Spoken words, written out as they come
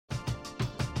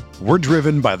We're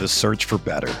driven by the search for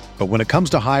better. But when it comes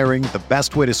to hiring, the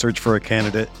best way to search for a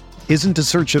candidate isn't to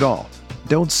search at all.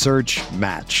 Don't search,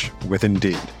 match with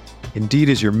Indeed. Indeed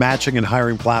is your matching and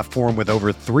hiring platform with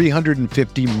over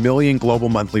 350 million global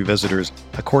monthly visitors,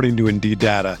 according to Indeed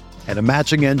data, and a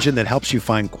matching engine that helps you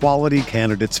find quality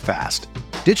candidates fast.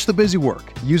 Ditch the busy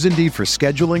work. Use Indeed for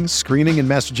scheduling, screening, and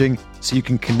messaging so you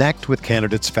can connect with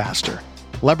candidates faster.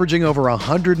 Leveraging over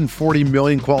 140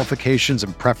 million qualifications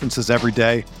and preferences every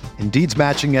day, Indeed's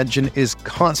matching engine is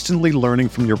constantly learning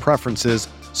from your preferences,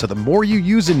 so the more you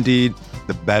use Indeed,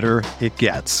 the better it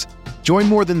gets. Join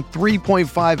more than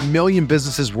 3.5 million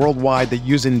businesses worldwide that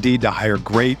use Indeed to hire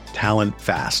great talent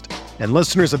fast. And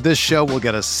listeners of this show will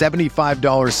get a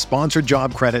 $75 sponsored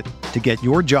job credit to get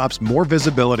your jobs more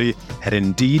visibility at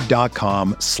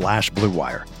Indeed.com/Blue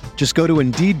Wire. Just go to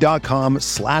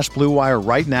Indeed.com/Blue Wire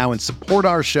right now and support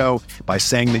our show by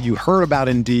saying that you heard about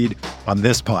Indeed on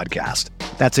this podcast.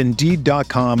 That's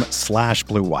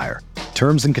Indeed.com/Blue Wire.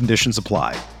 Terms and conditions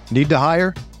apply. Need to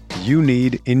hire? You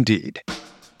need Indeed.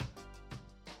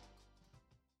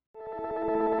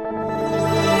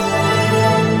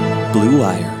 Blue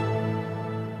Wire.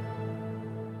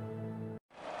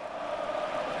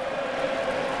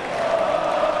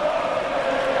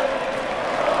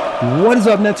 What is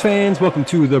up, Nets fans? Welcome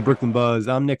to the Brooklyn Buzz.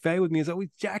 I'm Nick Fay. With me, as always,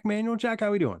 Jack Manuel. Jack, how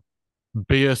we doing?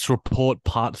 BS Report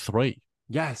Part 3.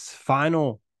 Yes,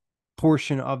 final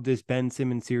portion of this Ben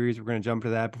Simmons series. We're going to jump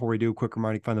to that. Before we do, a quick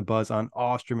reminder, you can find the Buzz on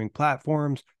all streaming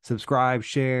platforms. Subscribe,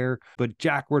 share. But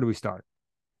Jack, where do we start?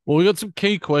 Well, we got some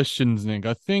key questions, Nick.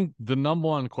 I think the number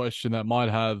one question that might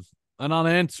have an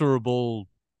unanswerable,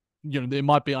 it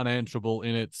might be unanswerable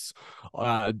in its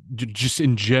just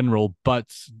in general,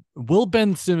 but will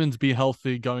Ben Simmons be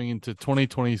healthy going into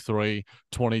 2023,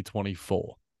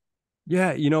 2024?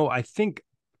 Yeah, I think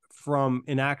from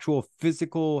an actual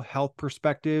physical health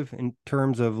perspective, in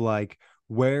terms of like,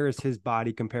 where is his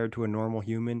body compared to a normal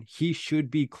human, he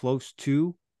should be close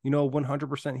to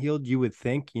 100% healed, you would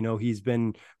think. He's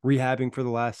been rehabbing for the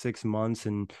last 6 months,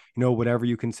 and whatever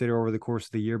you consider over the course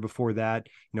of the year before that,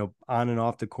 on and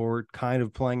off the court, kind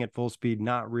of playing at full speed,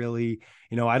 not really.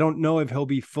 I don't know if he'll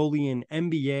be fully in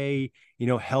NBA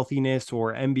healthiness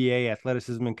or NBA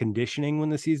athleticism and conditioning when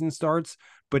the season starts,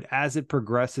 but as it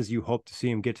progresses, you hope to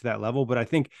see him get to that level. But I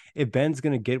think if Ben's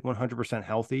going to get 100%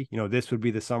 healthy, this would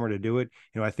be the summer to do it.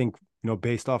 I think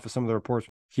based off of some of the reports,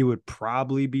 he would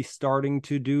probably be starting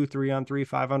to do 3-on-3,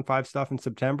 5-on-5 stuff in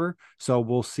September. So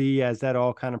we'll see as that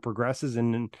all kind of progresses.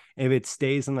 And if it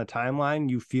stays on the timeline,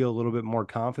 you feel a little bit more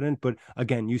confident. But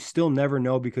again, you still never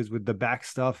know, because with the back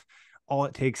stuff, all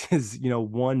it takes is,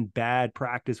 one bad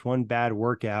practice, one bad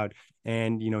workout,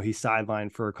 and, he's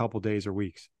sidelined for a couple days or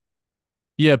weeks.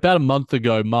 Yeah, about a month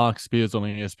ago, Mark Spears on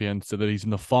ESPN said that he's in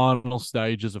the final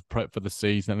stages of prep for the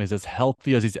season and is as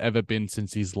healthy as he's ever been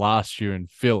since his last year in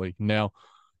Philly. Now,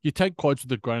 you take quotes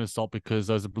with a grain of salt, because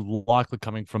those are likely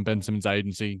coming from Ben Simmons'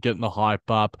 agency, getting the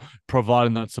hype up,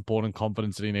 providing that support and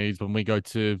confidence that he needs when we go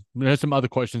to some other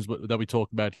questions that we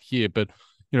talk about here. But,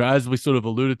 as we sort of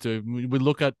alluded to, we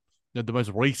look at the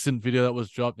most recent video that was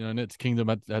dropped. Nets Kingdom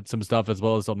had some stuff as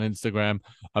well as on Instagram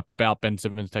about Ben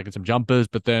Simmons taking some jumpers.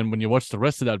 But then when you watch the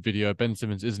rest of that video, Ben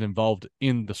Simmons isn't involved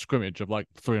in the scrimmage of like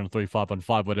 3-on-3,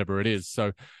 5-on-5, whatever it is.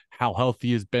 So how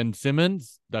healthy is Ben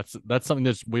Simmons? That's something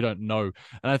that we don't know.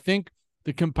 And I think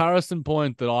the comparison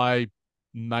point that I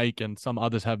make, and some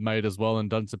others have made as well and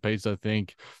done some piece, I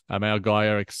think our guy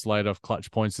Eric Slater of Clutch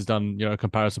Points has done a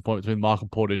comparison point between Michael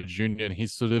Porter Jr. and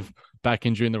his sort of back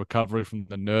injury and the recovery from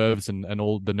the nerves and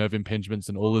all the nerve impingements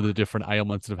and all of the different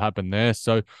ailments that have happened there.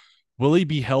 So will he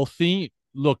be healthy?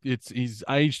 Look, he's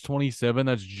age 27.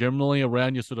 That's generally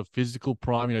around your sort of physical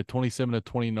prime, 27 to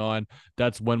 29.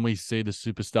 That's when we see the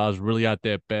superstars really at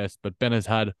their best. But Ben has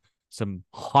had some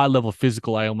high-level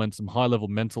physical ailments, some high-level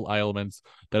mental ailments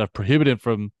that have prohibited him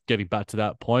from getting back to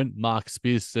that point. Mark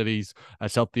Spears said he's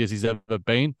as healthy as he's ever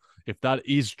been. If that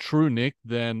is true, Nick,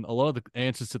 then a lot of the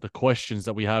answers to the questions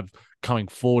that we have coming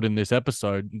forward in this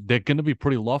episode, they're going to be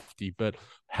pretty lofty. But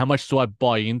how much do I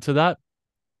buy into that?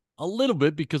 A little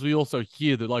bit, because we also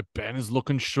hear that like Ben is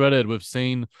looking shredded. We've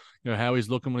seen, how he's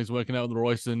looking when he's working out with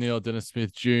Royce O'Neal, Dennis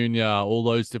Smith Jr., all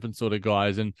those different sort of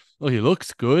guys. And look, he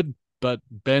looks good. But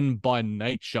Ben by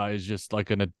nature is just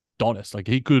like an Adonis. Like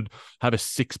he could have a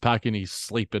 6-pack in his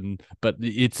sleep, but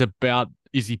it's about,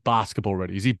 is he basketball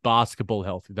ready? Is he basketball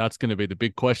healthy? That's going to be the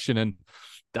big question. And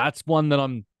that's one that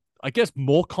I'm, I guess,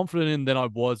 more confident in than I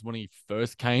was when he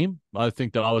first came. I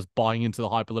think that I was buying into the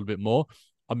hype a little bit more.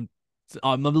 I'm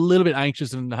a little bit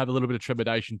anxious and have a little bit of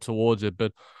trepidation towards it,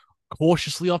 but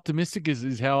cautiously optimistic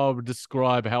is how I would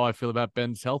describe how I feel about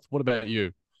Ben's health. What about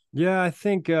you? Yeah, I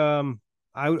think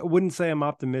I wouldn't say I'm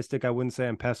optimistic. I wouldn't say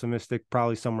I'm pessimistic,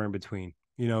 probably somewhere in between.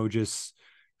 Just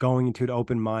going into it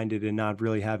open-minded and not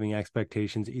really having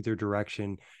expectations either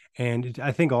direction. And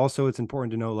I think also it's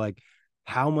important to know like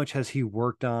how much has he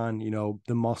worked on,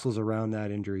 the muscles around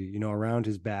that injury, around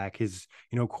his back, his,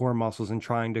 core muscles, and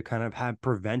trying to kind of have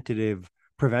preventative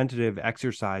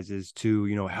exercises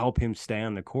to, help him stay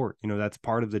on the court. That's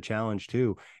part of the challenge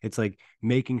too. It's like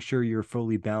making sure you're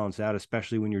fully balanced out,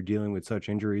 especially when you're dealing with such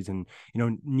injuries and,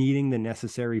 needing the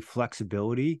necessary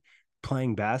flexibility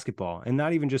playing basketball, and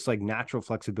not even just like natural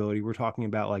flexibility. We're talking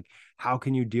about like how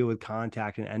can you deal with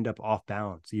contact and end up off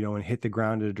balance, and hit the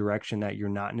ground in a direction that you're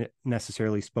not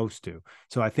necessarily supposed to.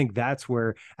 So I think that's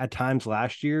where at times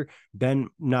last year, Ben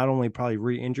not only probably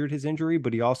re-injured his injury,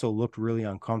 but he also looked really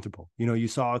uncomfortable. You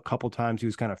saw a couple times he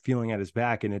was kind of feeling at his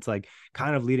back, and it's like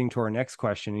kind of leading to our next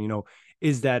question,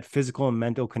 is that physical and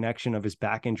mental connection of his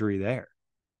back injury there?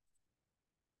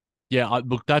 Yeah,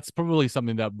 look, that's probably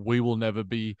something that we will never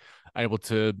be able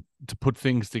to put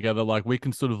things together. Like we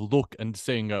can sort of look and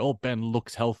see and go, "Oh, Ben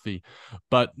looks healthy,"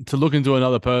 but to look into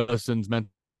another person's mental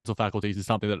faculties is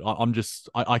something that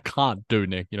I can't do,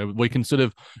 Nick. We can sort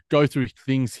of go through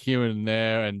things here and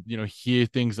there, and hear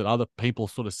things that other people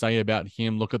sort of say about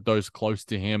him, look at those close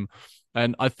to him.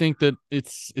 And I think that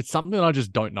it's something that I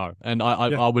just don't know, and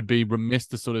Yeah. I would be remiss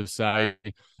to sort of say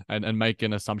and make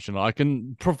an assumption. I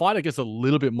can provide, I guess, a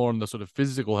little bit more on the sort of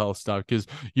physical health stuff because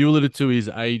you alluded to his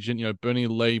agent, Bernie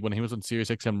Lee, when he was on Sirius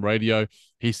XM radio,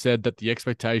 he said that the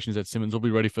expectations that Simmons will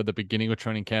be ready for the beginning of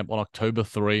training camp on October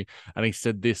 3. And he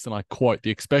said this, and I quote,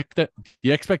 the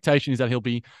expectation is that he'll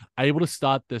be able to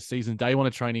start the season day one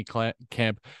of training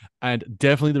camp and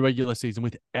definitely the regular season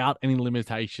without any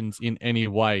limitations in any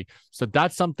way. So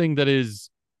that's something that is,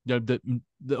 that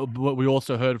what we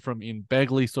also heard from in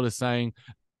Begley sort of saying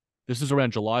this is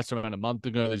around July, so around a month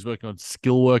ago. He's working on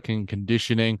skill work and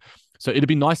conditioning. So it'd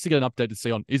be nice to get an update to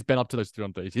see on, is Ben up to those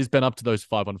 3-on-3s? Is Ben up to those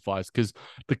 5-on-5s? Because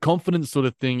the confidence sort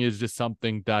of thing is just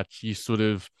something that you sort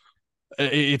of,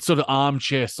 it's sort of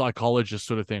armchair psychologist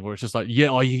sort of thing where it's just like,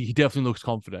 yeah, he definitely looks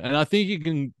confident. And I think you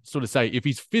can sort of say if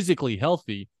he's physically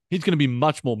healthy, he's going to be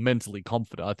much more mentally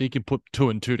confident. I think you put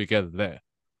two and two together there.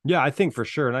 Yeah, I think for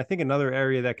sure. And I think another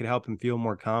area that could help him feel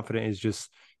more confident is just,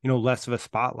 less of a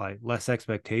spotlight, less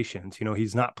expectations.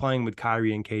 He's not playing with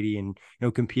Kyrie and Katie and,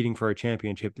 competing for a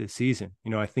championship this season.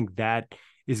 I think that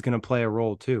is going to play a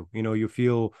role too. You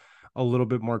feel a little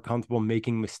bit more comfortable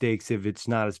making mistakes if it's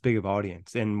not as big of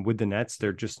audience. And with the Nets,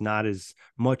 they're just not as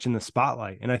much in the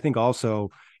spotlight. And I think also,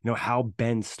 how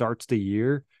Ben starts the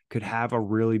year could have a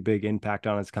really big impact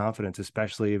on his confidence,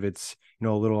 especially if it's, a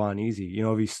little uneasy.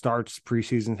 If he starts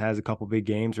preseason, has a couple big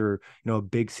games or, a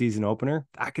big season opener,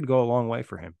 that could go a long way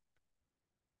for him.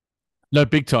 No,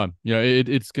 big time.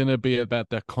 It's going to be about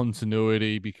that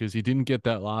continuity because he didn't get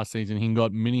that last season. He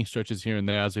got mini stretches here and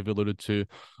there, as we've alluded to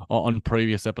on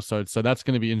previous episodes. So that's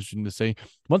going to be interesting to see.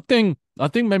 One thing, I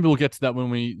think maybe we'll get to that when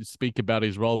we speak about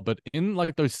his role, but in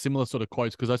like those similar sort of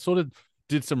quotes, because I sort of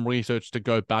did some research to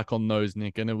go back on those,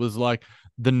 Nick, and it was like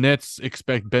the Nets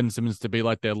expect Ben Simmons to be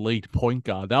like their lead point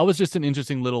guard. That was just an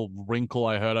interesting little wrinkle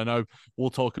I heard. I know we'll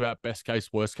talk about best case,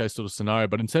 worst case sort of scenario,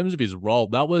 but in terms of his role,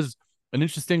 that was an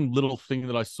interesting little thing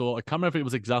that I saw. I can't remember if it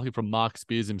was exactly from Mark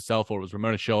Spears himself or it was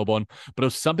Ramona Shelburne, but it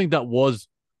was something that was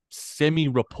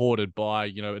semi-reported by,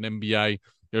 an NBA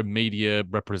media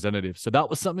representative. So that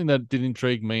was something that did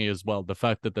intrigue me as well. The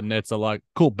fact that the Nets are like,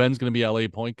 cool, Ben's going to be our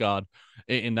lead point guard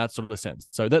in that sort of sense.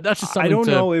 So that's just something I don't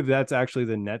know if that's actually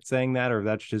the net saying that, or if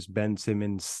that's just Ben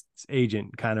Simmons'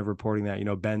 agent kind of reporting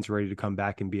that, Ben's ready to come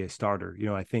back and be a starter.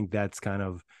 I think that's kind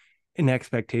of an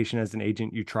expectation as an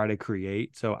agent you try to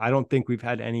create. So I don't think we've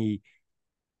had any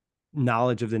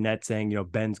knowledge of the net saying,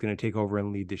 Ben's going to take over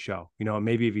and lead the show.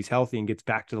 Maybe if he's healthy and gets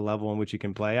back to the level in which he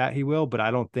can play at, he will, but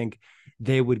I don't think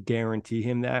they would guarantee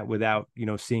him that without,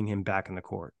 seeing him back in the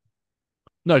court.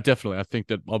 No, definitely. I think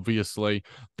that obviously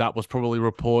that was probably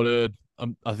reported,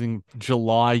 I think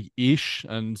July-ish,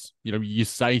 and you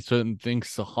say certain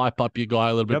things to hype up your guy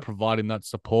a little bit, providing that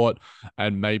support,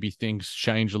 and maybe things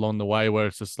change along the way where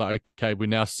it's just like, okay, we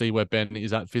now see where Ben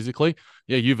is at physically.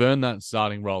 Yeah, you've earned that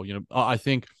starting role. I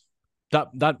think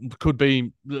that could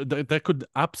be that could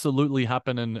absolutely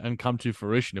happen and come to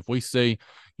fruition if we see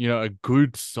a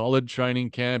good solid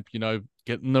training camp,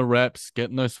 getting the reps,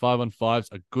 getting those 5-on-5s,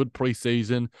 a good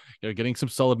preseason, getting some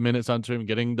solid minutes under him,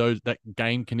 getting that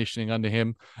game conditioning under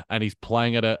him, and he's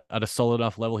playing at a solid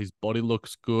enough level, his body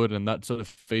looks good, and that sort of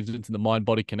feeds into the mind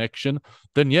body connection,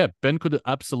 then yeah, Ben could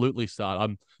absolutely start.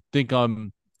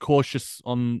 I'm cautious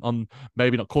on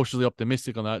maybe not cautiously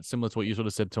optimistic on that, similar to what you sort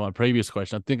of said to my previous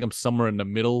question. I think I'm somewhere in the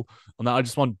middle on that. I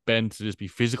just want Ben to just be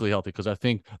physically healthy because I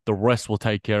think the rest will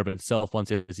take care of itself once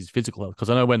he has his physical health. Because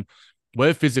I know when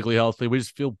we're physically healthy, we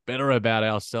just feel better about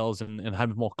ourselves and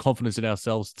have more confidence in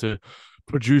ourselves to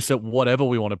produce at whatever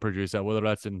we want to produce at, whether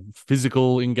that's in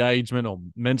physical engagement or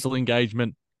mental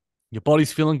engagement. Your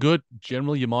body's feeling good.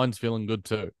 Generally, your mind's feeling good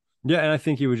too. Yeah, and I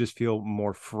think he would just feel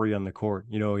more free on the court.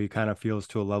 He kind of feels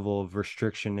to a level of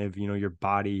restriction if, your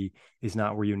body is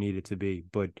not where you need it to be.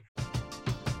 But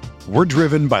we're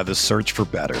driven by the search for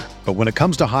better. But when it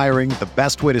comes to hiring, the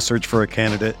best way to search for a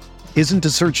candidate isn't to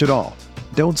search at all.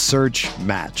 Don't search,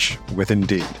 match with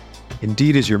Indeed.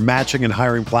 Indeed is your matching and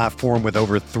hiring platform with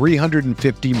over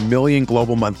 350 million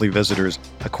global monthly visitors,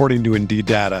 according to Indeed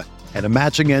data, and a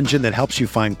matching engine that helps you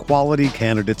find quality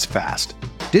candidates fast.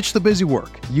 Ditch the busy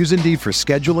work. Use Indeed for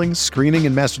scheduling, screening,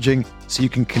 and messaging so you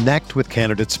can connect with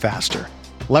candidates faster.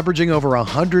 Leveraging over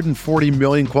 140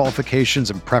 million qualifications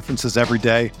and preferences every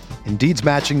day, Indeed's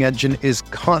matching engine is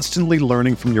constantly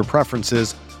learning from your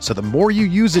preferences, so the more you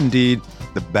use Indeed,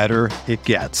 the better it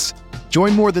gets.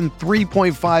 Join more than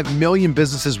 3.5 million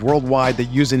businesses worldwide that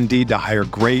use Indeed to hire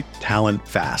great talent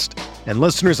fast. And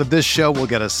listeners of this show will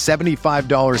get a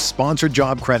 $75 sponsored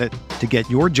job credit to get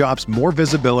your jobs more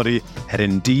visibility at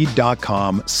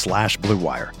Indeed.com/Blue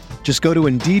Wire. Just go to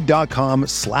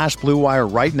Indeed.com/Blue Wire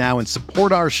right now and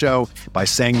support our show by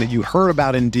saying that you heard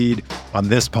about Indeed on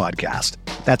this podcast.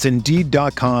 That's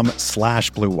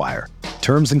Indeed.com/Blue Wire.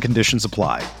 Terms and conditions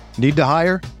apply. Need to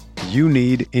hire? You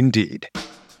need Indeed.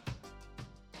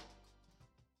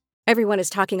 Everyone is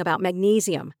talking about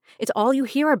magnesium. It's all you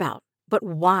hear about. But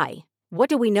why? What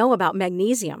do we know about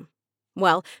magnesium?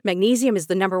 Well, magnesium is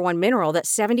the number one mineral that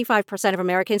 75% of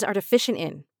Americans are deficient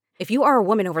in. If you are a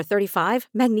woman over 35,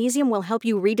 magnesium will help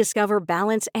you rediscover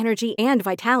balance, energy, and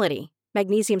vitality.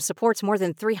 Magnesium supports more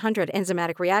than 300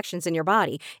 enzymatic reactions in your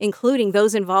body, including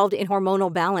those involved in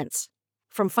hormonal balance.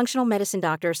 From functional medicine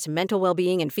doctors to mental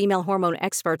well-being and female hormone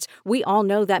experts, we all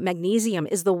know that magnesium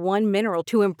is the one mineral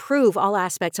to improve all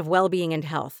aspects of well-being and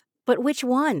health. But which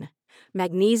one?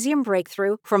 Magnesium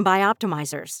Breakthrough from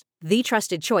Bioptimizers, the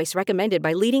trusted choice recommended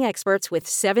by leading experts with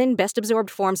 7 best-absorbed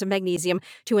forms of magnesium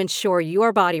to ensure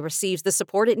your body receives the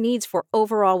support it needs for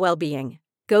overall well-being.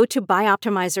 Go to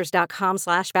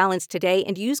bioptimizers.com/balance today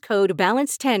and use code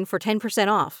BALANCE10 for 10%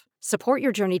 off. Support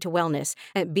your journey to wellness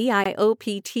at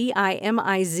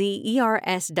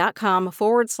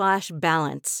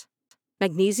bioptimizers.com/balance.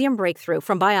 Magnesium Breakthrough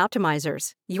from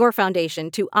Bioptimizers, your foundation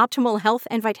to optimal health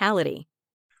and vitality.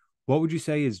 what would you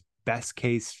say is best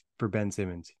case for Ben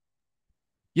Simmons?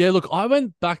 Yeah, look, I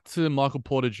went back to Michael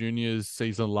Porter Jr.'s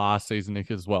season last season, Nick,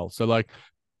 as well. So,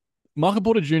 Michael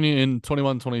Porter Jr. in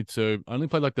 21-22 only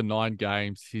played the 9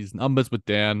 games. His numbers were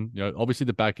down. Obviously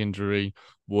the back injury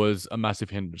was a massive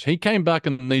hindrance. He came back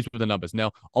and these were the numbers.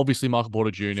 Now, obviously Michael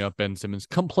Porter Jr., Ben Simmons,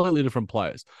 completely different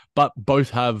players, but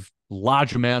both have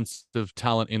large amounts of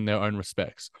talent in their own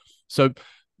respects. So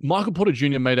Michael Porter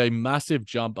Jr. made a massive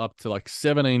jump up to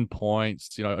 17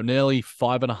 points, nearly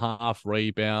 5.5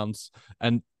 rebounds,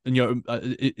 and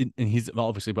he's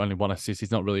obviously only 1 assist.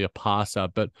 He's not really a passer,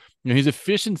 but his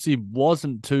efficiency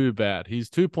wasn't too bad. His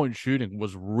 2-point shooting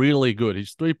was really good.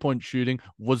 His 3-point shooting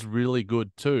was really good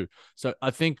too. So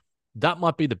I think that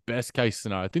might be the best case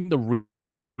scenario. I think the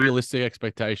realistic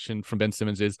expectation from Ben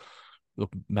Simmons is,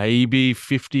 look, maybe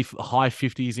high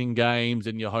 50s in games,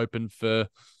 and you're hoping for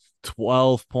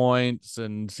 12 points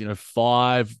and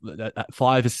 5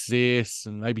 assists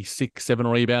and maybe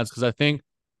 6-7 rebounds, because I think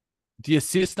the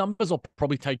assist numbers will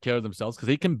probably take care of themselves, because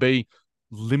he can be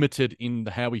limited in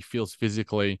how he feels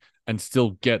physically and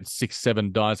still get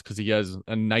 6-7 dives, because he has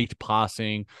innate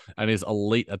passing and is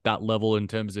elite at that level in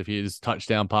terms of his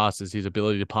touchdown passes, his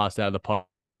ability to pass out of the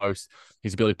post,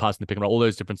 his ability to pass in the pick and roll, all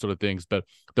those different sort of things. But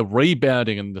the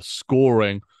rebounding and the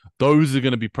scoring, those are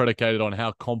going to be predicated on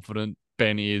how confident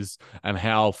Ben is and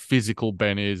how physical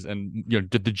Ben is, and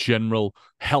the general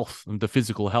health and the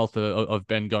physical health of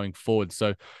Ben going forward.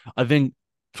 So I think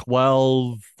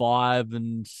 12, 5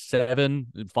 and 7,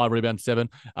 5 rebounds, 7.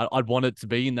 I'd want it to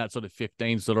be in that sort of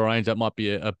 15 sort of range. That might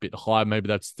be a bit high. Maybe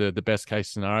that's the best case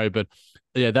scenario. But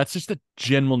yeah, that's just a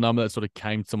general number that sort of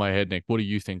came to my head, Nick. What are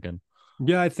you thinking?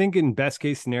 Yeah, I think in best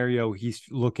case scenario, he's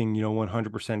looking,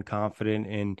 100% confident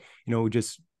and,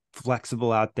 just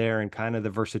flexible out there and kind of the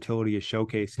versatility is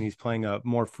showcased, and he's playing a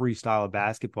more freestyle of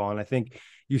basketball. And I think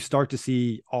you start to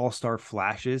see all-star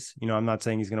flashes. I'm not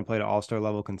saying he's going to play at all-star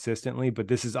level consistently, but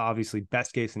this is obviously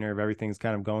best case scenario if everything's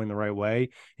kind of going the right way.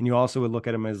 And you also would look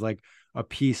at him as like a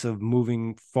piece of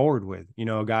moving forward with,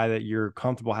 a guy that you're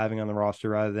comfortable having on the roster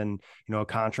rather than, a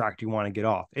contract you want to get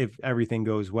off if everything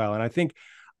goes well. And I think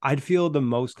I'd feel the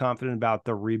most confident about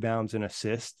the rebounds and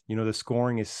assists. The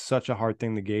scoring is such a hard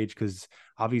thing to gauge because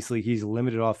obviously he's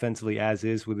limited offensively as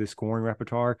is with his scoring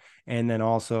repertoire. And then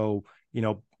also,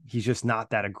 he's just not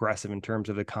that aggressive in terms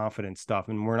of the confidence stuff.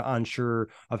 And we're unsure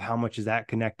of how much is that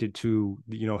connected to,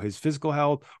 his physical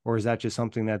health, or is that just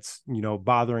something that's,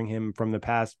 bothering him from the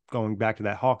past going back to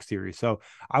that Hawks series. So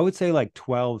I would say like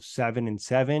 12, 7, and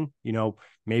 7,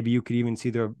 maybe you could even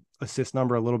see the assist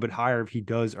number a little bit higher if he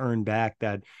does earn back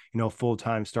that,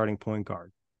 full-time starting point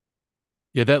guard.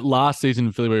 Yeah, that last season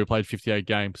in Philly where he played 58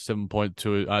 games,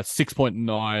 7.2,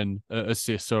 6.9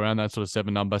 assists, so around that sort of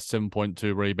 7 number,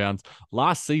 7.2 rebounds.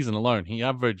 Last season alone, he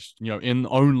averaged, in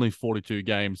only 42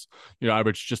 games,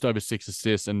 averaged just over 6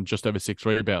 assists and just over 6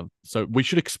 rebounds. So we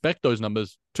should expect those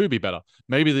numbers to be better.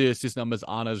 Maybe the assist numbers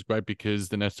aren't as great because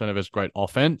the Nets don't have as great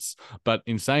offense, but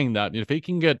in saying that, if he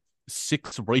can get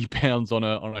 6 rebounds on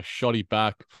a shoddy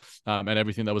back, and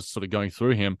everything that was sort of going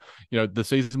through him. The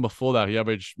season before that, he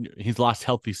averaged his last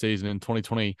healthy season in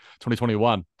 2020,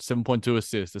 2021, 7.2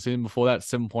 assists. The season before that,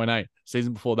 7.8.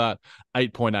 Season before that,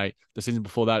 8.8. The season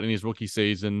before that in his rookie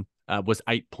season was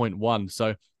 8.1.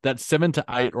 So that 7 to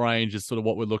 8 range is sort of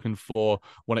what we're looking for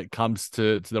when it comes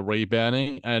to the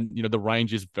rebounding. And, the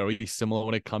range is very similar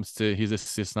when it comes to his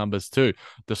assist numbers too.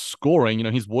 The scoring,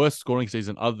 his worst scoring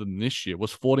season other than this year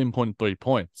was 14.3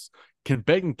 points. Can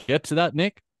Ben get to that,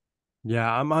 Nick?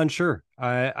 Yeah, I'm unsure.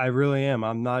 I really am.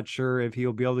 I'm not sure if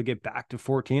he'll be able to get back to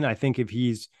 14. I think if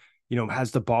he's,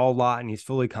 has the ball a lot and he's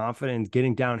fully confident and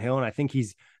getting downhill, and I think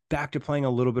he's back to playing a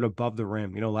little bit above the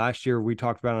rim. Last year we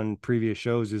talked about on previous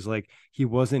shows is like he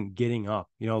wasn't getting up.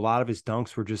 A lot of his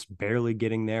dunks were just barely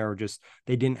getting there, or just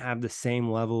they didn't have the same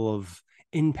level of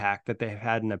impact that they've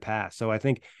had in the past. So I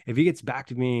think if he gets back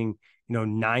to being,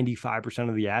 95%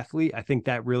 of the athlete, I think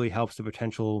that really helps the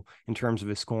potential in terms of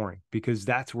his scoring, because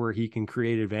that's where he can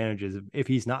create advantages. If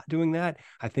he's not doing that,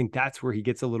 I think that's where he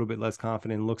gets a little bit less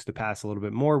confident and looks to pass a little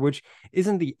bit more, which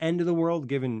isn't the end of the world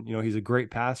given, he's a great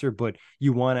passer, but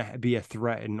you want to be a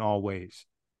threat in all ways.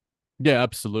 Yeah,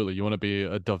 absolutely. You want to be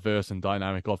a diverse and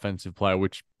dynamic offensive player,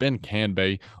 which Ben can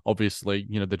be. Obviously,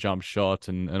 the jump shot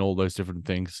and all those different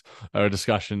things are a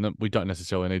discussion that we don't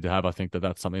necessarily need to have. I think that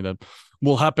that's something that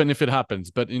will happen if it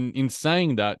happens. But in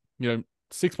saying that,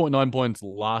 6.9 points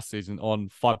last season on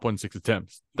 5.6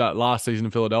 attempts. That last season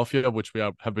in Philadelphia, which we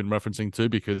have been referencing to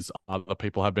because other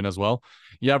people have been as well,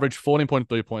 he averaged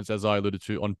 14.3 points, as I alluded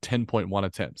to, on 10.1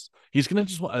 attempts. He's going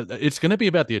to it's going to be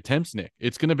about the attempts, Nick.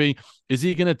 It's going to be, is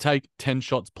he going to take 10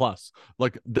 shots plus?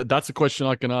 Like, that's a question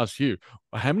I can ask you.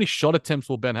 How many shot attempts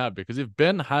will Ben have? Because if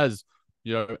Ben has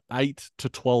 8 to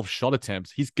 12 shot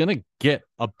attempts, he's going to get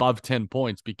above 10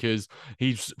 points because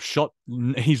he's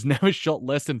never shot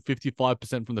less than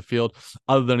 55% from the field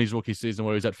other than his rookie season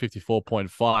where he's at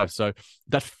 54.5. So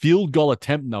that field goal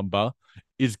attempt number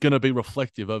is going to be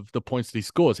reflective of the points that he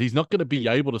scores. He's not going to be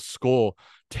able to score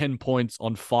 10 points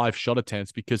on 5 shot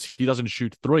attempts because he doesn't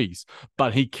shoot threes,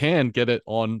 but he can get it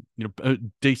on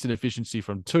decent efficiency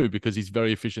from 2 because he's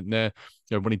very efficient there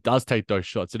when he does take those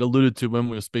shots. It alluded to when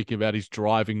we were speaking about his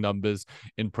driving numbers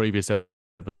in previous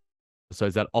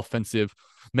episodes, that offensive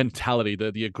mentality,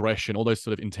 the aggression, all those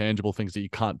sort of intangible things that you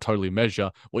can't totally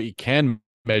measure. What you can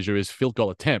measure is field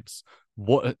goal attempts.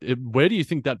 Where do you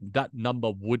think that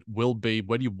number will be?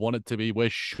 Where do you want it to be? Where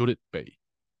should it be?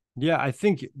 Yeah, I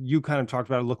think you kind of talked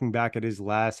about it looking back at his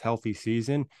last healthy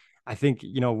season. I think,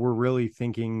 we're really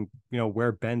thinking,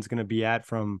 where Ben's going to be at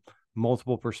from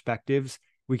multiple perspectives.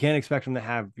 We can't expect him to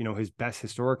have, his best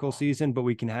historical season, but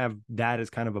we can have that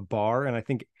as kind of a bar. And I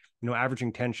think,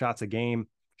 averaging 10 shots a game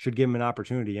should give him an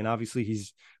opportunity. And obviously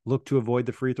he's looked to avoid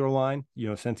the free throw line,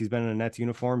 since he's been in a Nets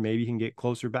uniform. Maybe he can get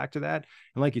closer back to that.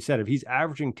 And like you said, if he's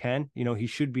averaging 10, he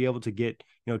should be able to get,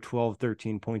 12,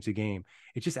 13 points a game.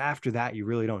 It's just after that, you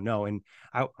really don't know. And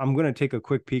I'm going to take a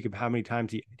quick peek of how many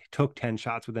times he took 10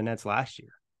 shots with the Nets last year.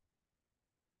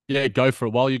 Yeah, go for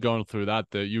it. While you're going through that,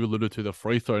 you alluded to the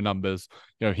free throw numbers.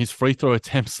 His free throw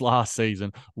attempts last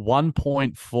season,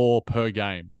 1.4 per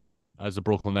game. as a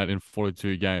Brooklyn Net in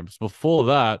 42 games. Before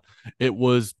that, it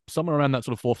was somewhere around that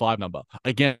sort of 4-5 number.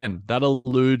 Again, that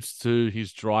alludes to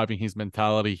his driving, his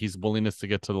mentality, his willingness to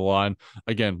get to the line.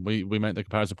 Again, we made the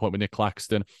comparison point with Nick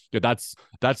Claxton. Yeah, that's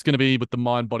going to be with the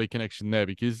mind-body connection there,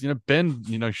 because, Ben,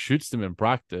 shoots them in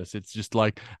practice. It's just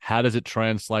like, how does it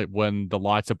translate when the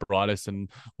lights are brightest and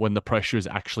when the pressure is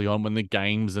actually on, when the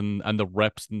games and the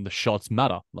reps and the shots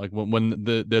matter, like when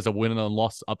there's a win and a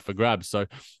loss up for grabs. So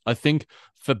I think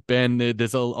for Ben,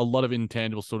 there's a lot of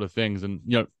intangible sort of things. And,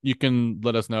 you can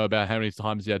let us know about how many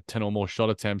times he had 10 or more shot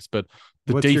attempts, but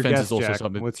the What's defense your guess, is also Jack?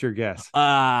 something. What's your guess?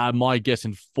 My guess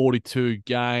in 42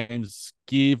 games,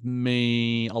 give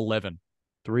me 11.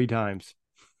 3 times.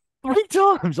 3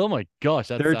 times. Oh my gosh.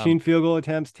 That's 13 field goal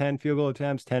attempts, 10 field goal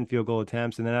attempts, 10 field goal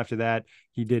attempts. And then after that,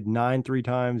 he did 9 3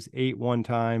 times, 8 1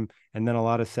 time, and then a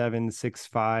lot of 7s, 6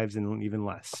 5s, and even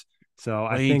less. So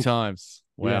I think 3 times.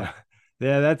 Wow.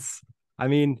 Yeah,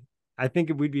 I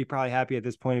think we'd be probably happy at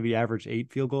this point if he averaged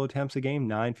 8 field goal attempts a game,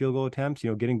 9 field goal attempts.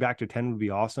 Getting back to 10 would be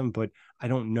awesome, but I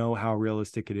don't know how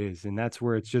realistic it is. And that's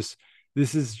where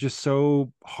this is just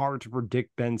so hard to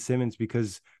predict Ben Simmons,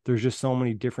 because there's just so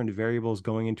many different variables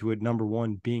going into it. Number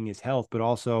one being his health, but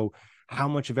also how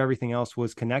much of everything else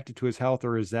was connected to his health,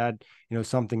 or is that,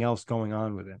 something else going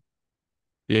on with it?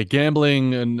 Yeah,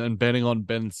 gambling and betting on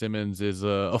Ben Simmons is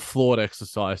a flawed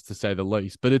exercise, to say the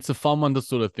least, but it's a fun one to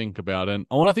sort of think about. And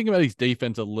I want to think about his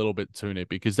defense a little bit too, Nick,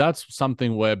 because that's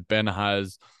something where Ben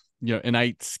has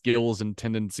innate skills and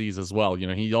tendencies as well.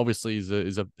 He obviously is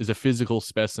a physical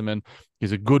specimen.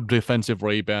 He's a good defensive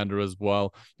rebounder as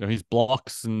well. His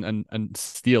blocks and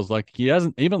steals, like he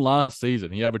hasn't, even last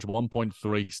season, he averaged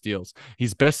 1.3 steals.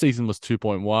 His best season was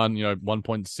 2.1,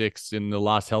 1.6 in the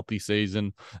last healthy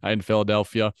season in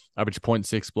Philadelphia, averaged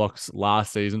 0.6 blocks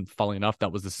last season. Funnily enough,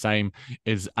 that was the same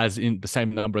as in the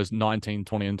same number as 19,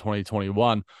 20, and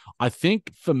 2021. I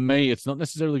think for me, it's not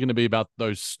necessarily going to be about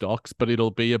those stocks, but it'll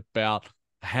be about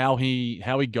how he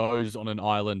goes on an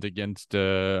island against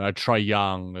a Trae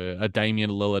Young, a Damian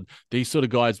Lillard, these sort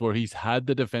of guys where he's had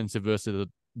the defensive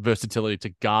versatility to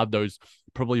guard those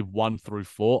probably 1 through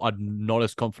 4. I'm not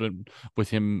as confident with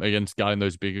him against guarding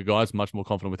those bigger guys, much more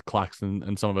confident with Claxton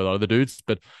and some of the other dudes,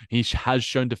 but he has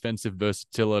shown defensive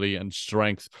versatility and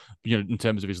strength, in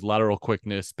terms of his lateral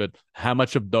quickness, but how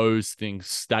much of those things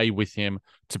stay with him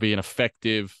to be an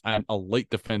effective and elite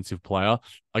defensive player,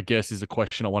 I guess, is the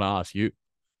question I want to ask you.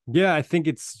 Yeah, I think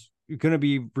it's going to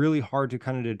be really hard to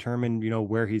kind of determine,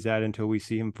 where he's at until we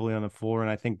see him fully on the floor. And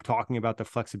I think talking about the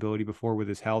flexibility before with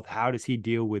his health, how does he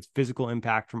deal with physical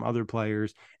impact from other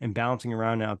players and bouncing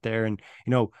around out there? And,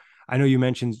 I know you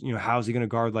mentioned, how's he going to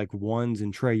guard like ones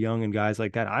and Trae Young and guys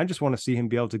like that? I just want to see him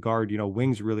be able to guard,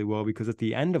 wings really well, because at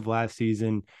the end of last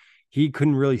season, he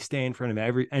couldn't really stay in front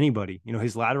of anybody.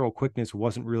 His lateral quickness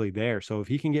wasn't really there. So if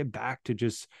he can get back to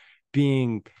just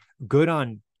being good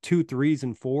on 2 3s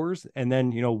and 4s, and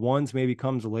then ones maybe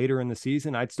comes later in the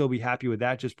season, I'd still be happy with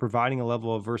that, just providing a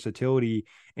level of versatility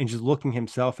and just looking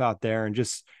himself out there and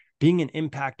just being an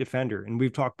impact defender. And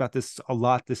we've talked about this a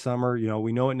lot this summer.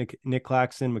 We know it. Nick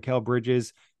Claxton, Mikal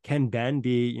Bridges, can Ben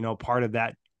be part of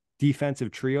that defensive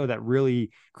trio that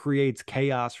really creates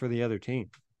chaos for the other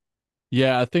team?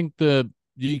 Yeah, I think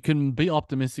you can be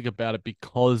optimistic about it,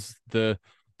 because the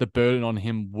burden on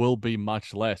him will be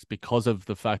much less, because of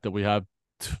the fact that we have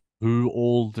 2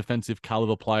 all defensive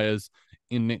caliber players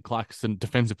in Nick Claxton,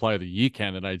 defensive player of the year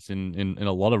candidates in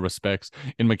a lot of respects,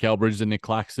 in Mikal Bridges and Nick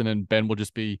Claxton. And Ben will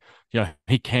just be,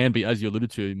 he can be, as you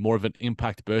alluded to, more of an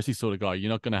impact bursty sort of guy. You're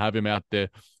not going to have him out there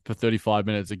for 35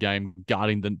 minutes a game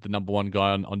guarding the number one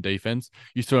guy on defense.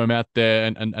 You throw him out there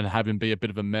and have him be a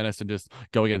bit of a menace and just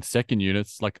go against second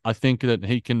units. Like, I think that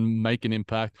he can make an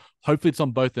impact. Hopefully it's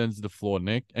on both ends of the floor,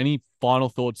 Nick. Any final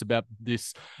thoughts about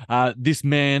this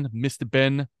man, Mr.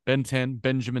 Ben 10,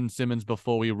 Benjamin Simmons,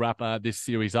 before we wrap this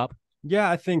series up? Yeah,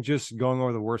 I think just going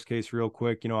over the worst case real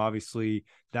quick, obviously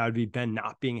that would be Ben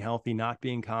not being healthy, not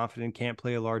being confident, can't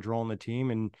play a large role in the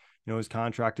team. And, his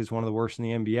contract is one of the worst in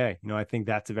the NBA. I think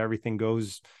that's if everything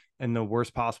goes in the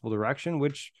worst possible direction,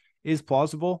 which is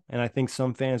plausible. And I think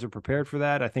some fans are prepared for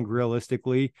that. I think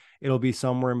realistically, it'll be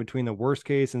somewhere in between the worst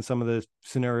case and some of the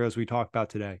scenarios we talked about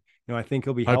today. I think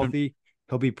he'll be healthy.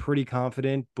 He'll be pretty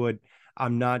confident, but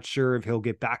I'm not sure if he'll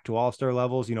get back to all-star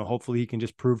levels. Hopefully he can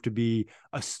just prove to be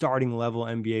a starting level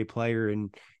NBA player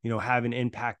and, have an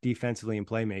impact defensively and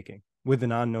playmaking with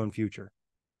an unknown future.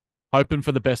 Hoping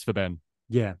for the best for Ben.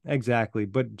 Yeah, exactly.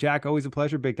 But Jack, always a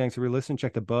pleasure. Big thanks for listening.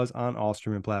 Check the Buzz on all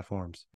streaming platforms.